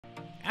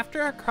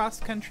After our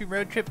cross-country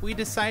road trip, we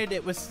decided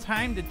it was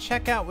time to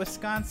check out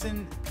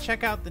Wisconsin,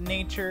 check out the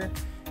nature,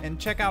 and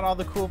check out all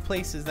the cool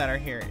places that are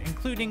here,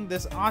 including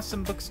this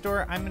awesome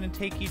bookstore I'm going to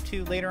take you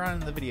to later on in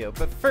the video.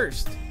 But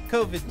first,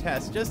 COVID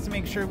test, just to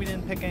make sure we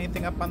didn't pick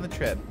anything up on the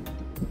trip.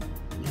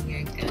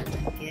 You're gonna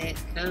get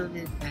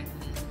COVID test.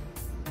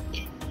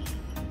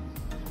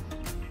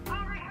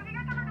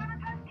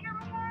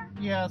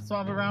 Yeah,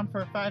 swab around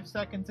for 5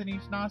 seconds in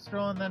each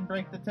nostril and then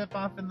break the tip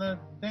off in the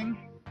thing.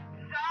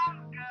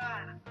 Sounds good.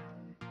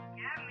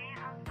 Give me a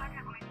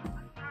second. Let me put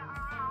this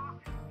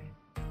down.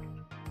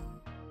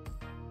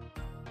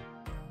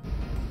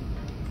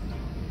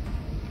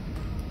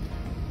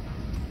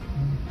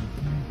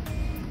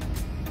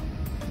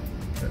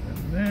 Put it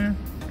in there.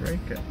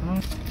 Break it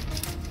off.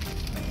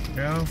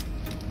 There we go.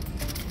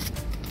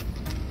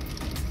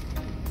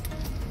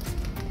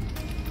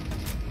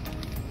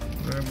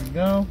 There we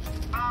go.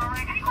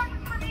 Alright, any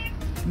questions for me?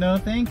 No,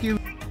 thank you.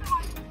 Thank you so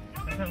much.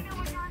 Don't make me feel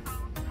like you're on.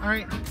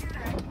 Alright,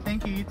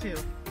 thank you, you too.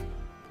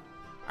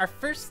 Our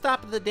first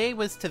stop of the day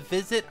was to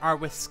visit our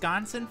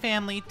Wisconsin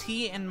family,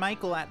 T and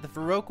Michael, at the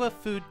Viroqua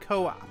Food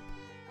Co+Op.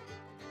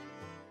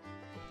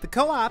 The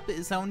co-op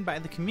is owned by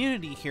the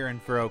community here in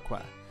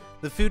Viroqua.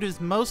 The food is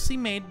mostly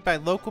made by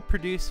local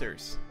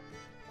producers.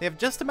 They have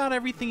just about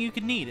everything you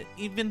could need,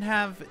 even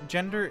have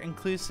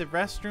gender-inclusive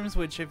restrooms,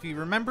 which, if you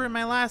remember in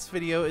my last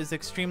video, is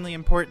extremely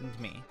important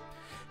to me.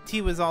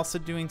 T was also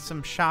doing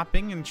some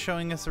shopping and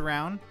showing us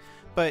around,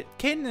 but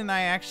Kaden and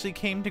I actually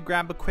came to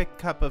grab a quick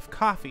cup of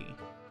coffee.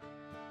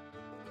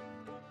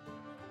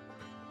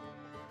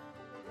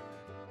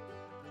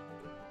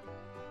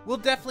 We'll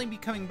definitely be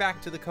coming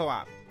back to the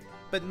co-op,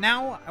 but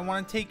now I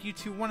want to take you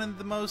to one of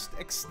the most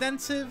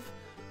extensive,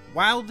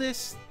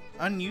 wildest,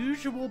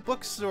 unusual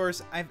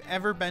bookstores I've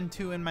ever been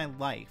to in my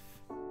life.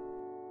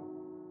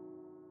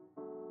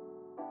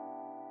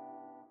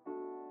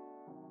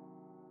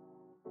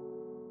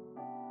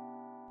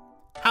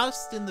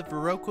 Housed in the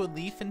Viroqua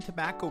Leaf and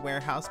Tobacco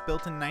Warehouse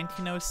built in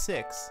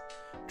 1906,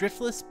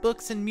 Driftless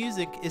Books and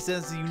Music is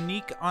as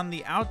unique on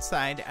the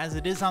outside as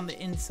it is on the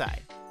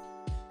inside.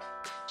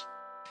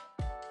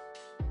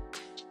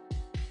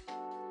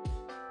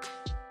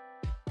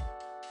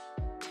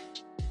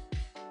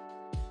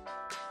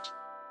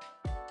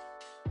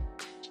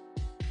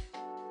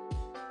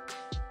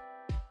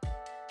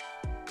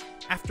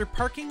 After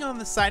parking on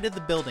the side of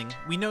the building,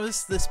 we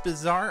noticed this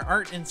bizarre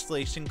art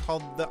installation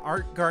called the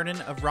Art Garden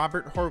of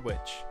Robert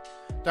Horwich.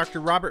 Dr.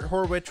 Robert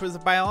Horwich was a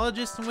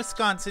biologist in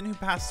Wisconsin who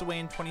passed away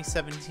in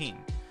 2017.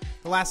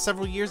 The last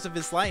several years of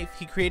his life,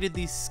 he created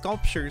these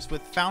sculptures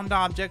with found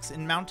objects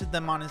and mounted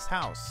them on his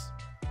house.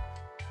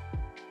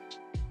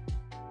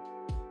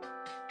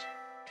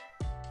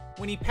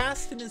 When he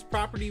passed and his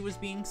property was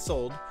being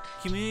sold,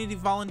 community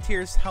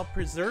volunteers helped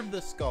preserve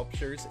the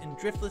sculptures, and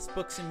Driftless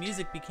Books and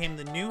Music became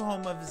the new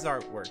home of his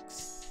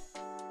artworks.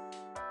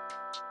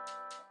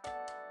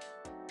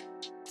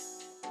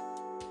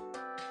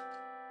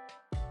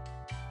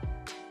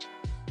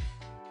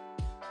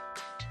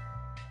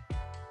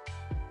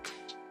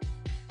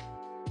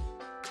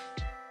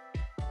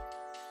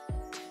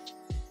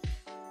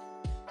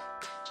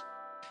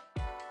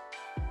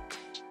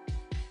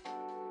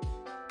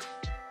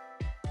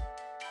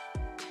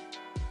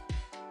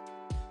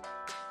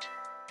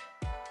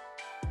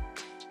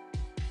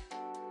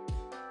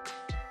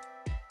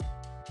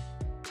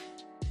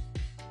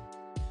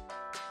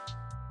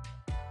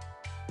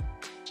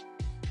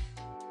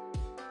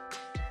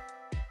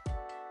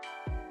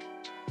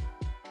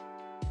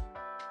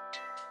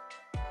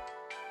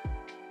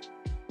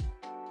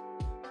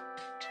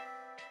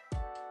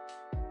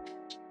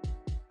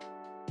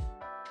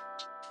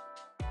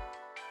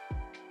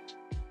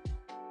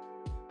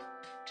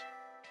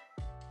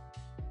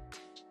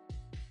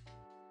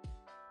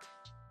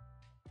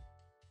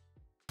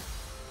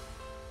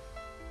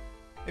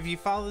 If you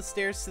follow the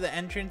stairs to the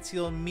entrance,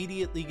 you'll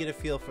immediately get a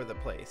feel for the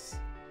place.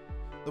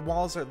 The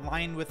walls are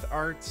lined with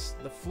arts,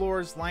 the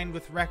floors lined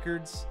with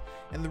records,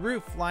 and the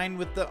roof lined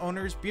with the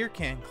owner's beer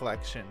can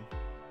collection.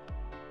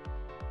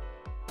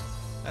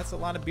 That's a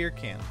lot of beer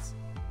cans.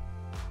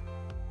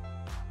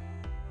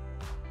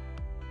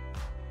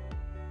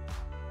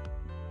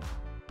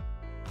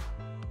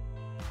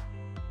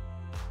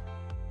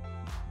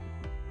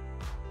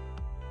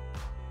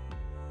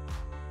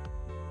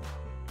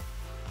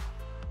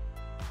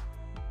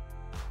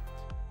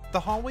 The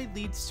hallway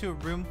leads to a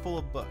room full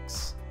of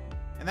books.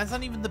 And that's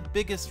not even the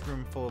biggest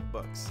room full of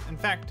books. In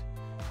fact,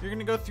 you're going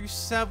to go through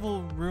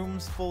several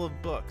rooms full of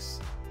books.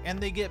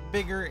 And they get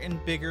bigger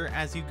and bigger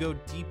as you go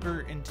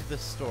deeper into the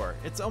store.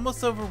 It's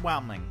almost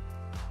overwhelming.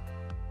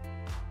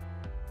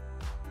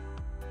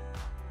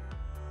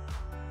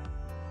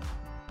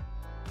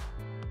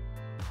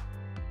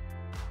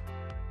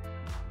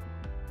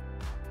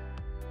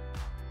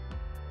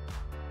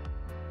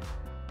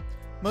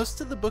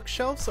 Most of the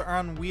bookshelves are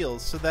on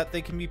wheels so that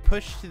they can be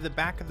pushed to the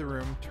back of the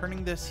room,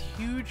 turning this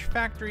huge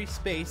factory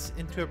space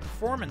into a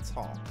performance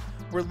hall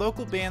where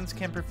local bands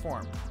can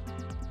perform.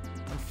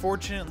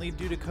 Unfortunately,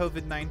 due to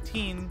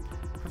COVID-19,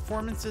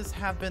 performances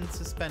have been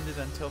suspended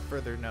until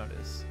further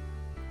notice.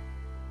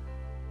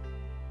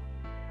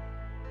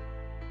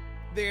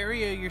 The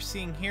area you're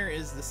seeing here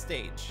is the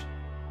stage.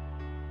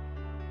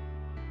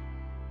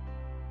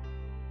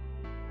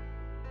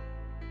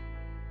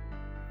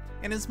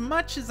 And as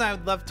much as I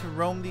would love to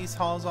roam these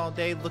halls all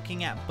day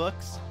looking at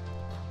books,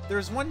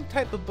 there's one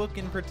type of book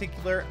in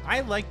particular I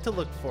like to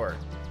look for,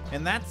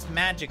 and that's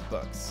magic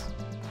books.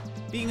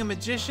 Being a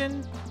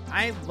magician,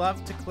 I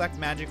love to collect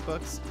magic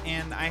books,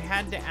 and I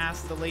had to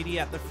ask the lady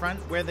at the front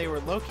where they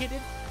were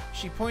located.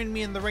 She pointed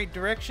me in the right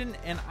direction,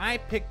 and I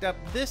picked up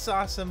this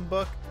awesome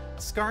book,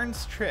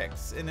 Scarn's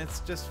Tricks, and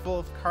it's just full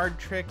of card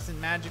tricks and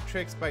magic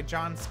tricks by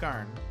John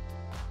Scarn.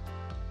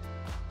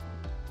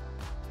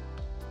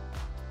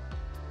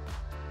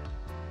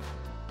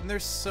 And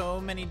there's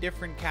so many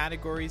different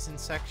categories and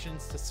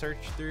sections to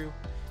search through.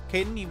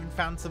 Caden even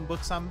found some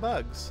books on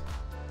bugs.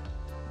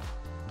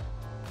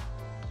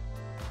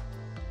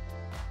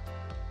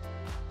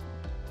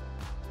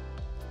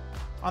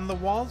 On the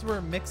walls were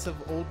a mix of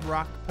old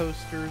rock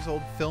posters,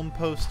 old film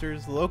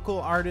posters,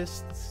 local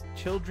artists,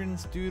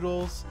 children's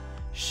doodles,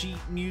 sheet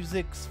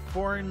musics,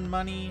 foreign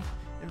money,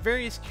 and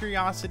various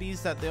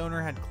curiosities that the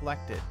owner had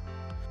collected.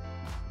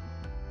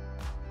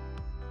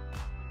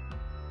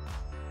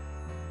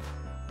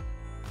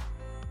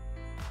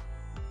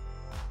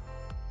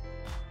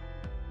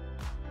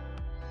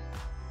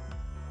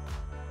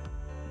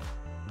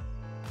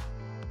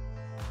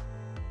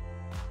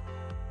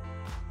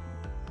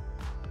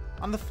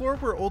 On the floor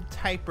were old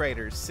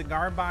typewriters,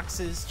 cigar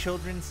boxes,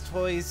 children's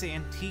toys,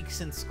 antiques,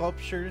 and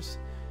sculptures.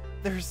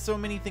 There's so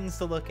many things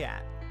to look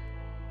at.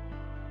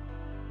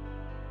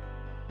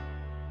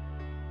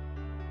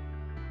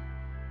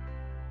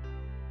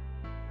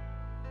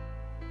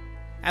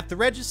 At the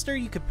register,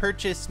 you could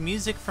purchase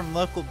music from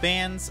local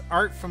bands,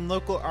 art from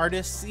local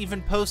artists,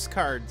 even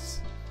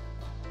postcards.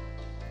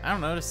 I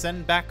don't know, to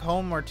send back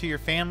home or to your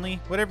family,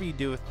 whatever you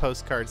do with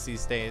postcards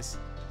these days.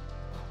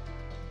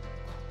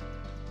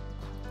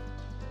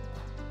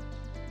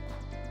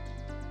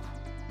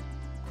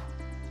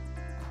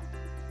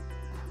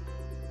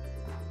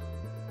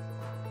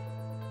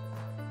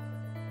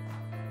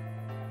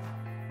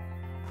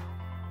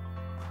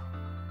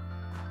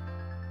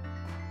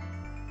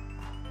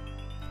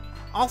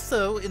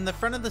 Also, in the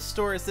front of the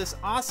store is this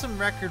awesome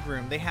record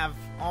room. They have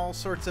all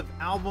sorts of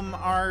album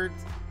art,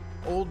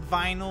 old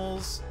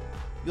vinyls.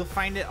 You'll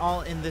find it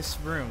all in this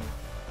room.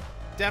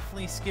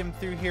 Definitely skim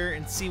through here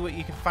and see what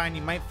you can find.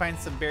 You might find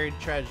some buried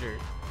treasure.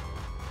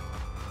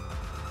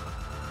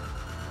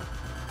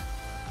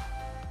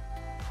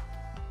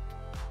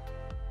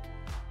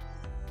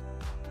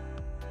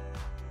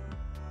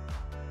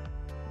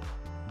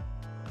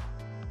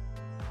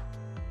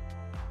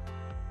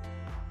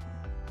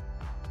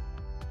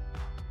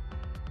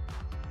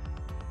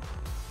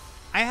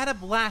 I had a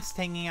blast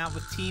hanging out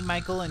with T,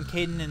 Michael, and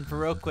Caden in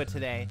Viroqua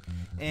today,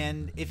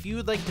 and if you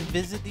would like to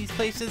visit these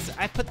places,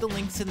 I put the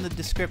links in the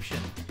description.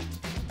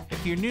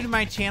 If you're new to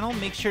my channel,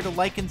 make sure to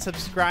like and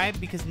subscribe,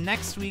 because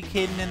next week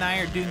Caden and I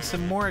are doing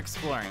some more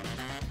exploring.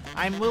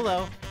 I'm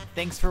Willow,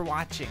 thanks for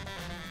watching.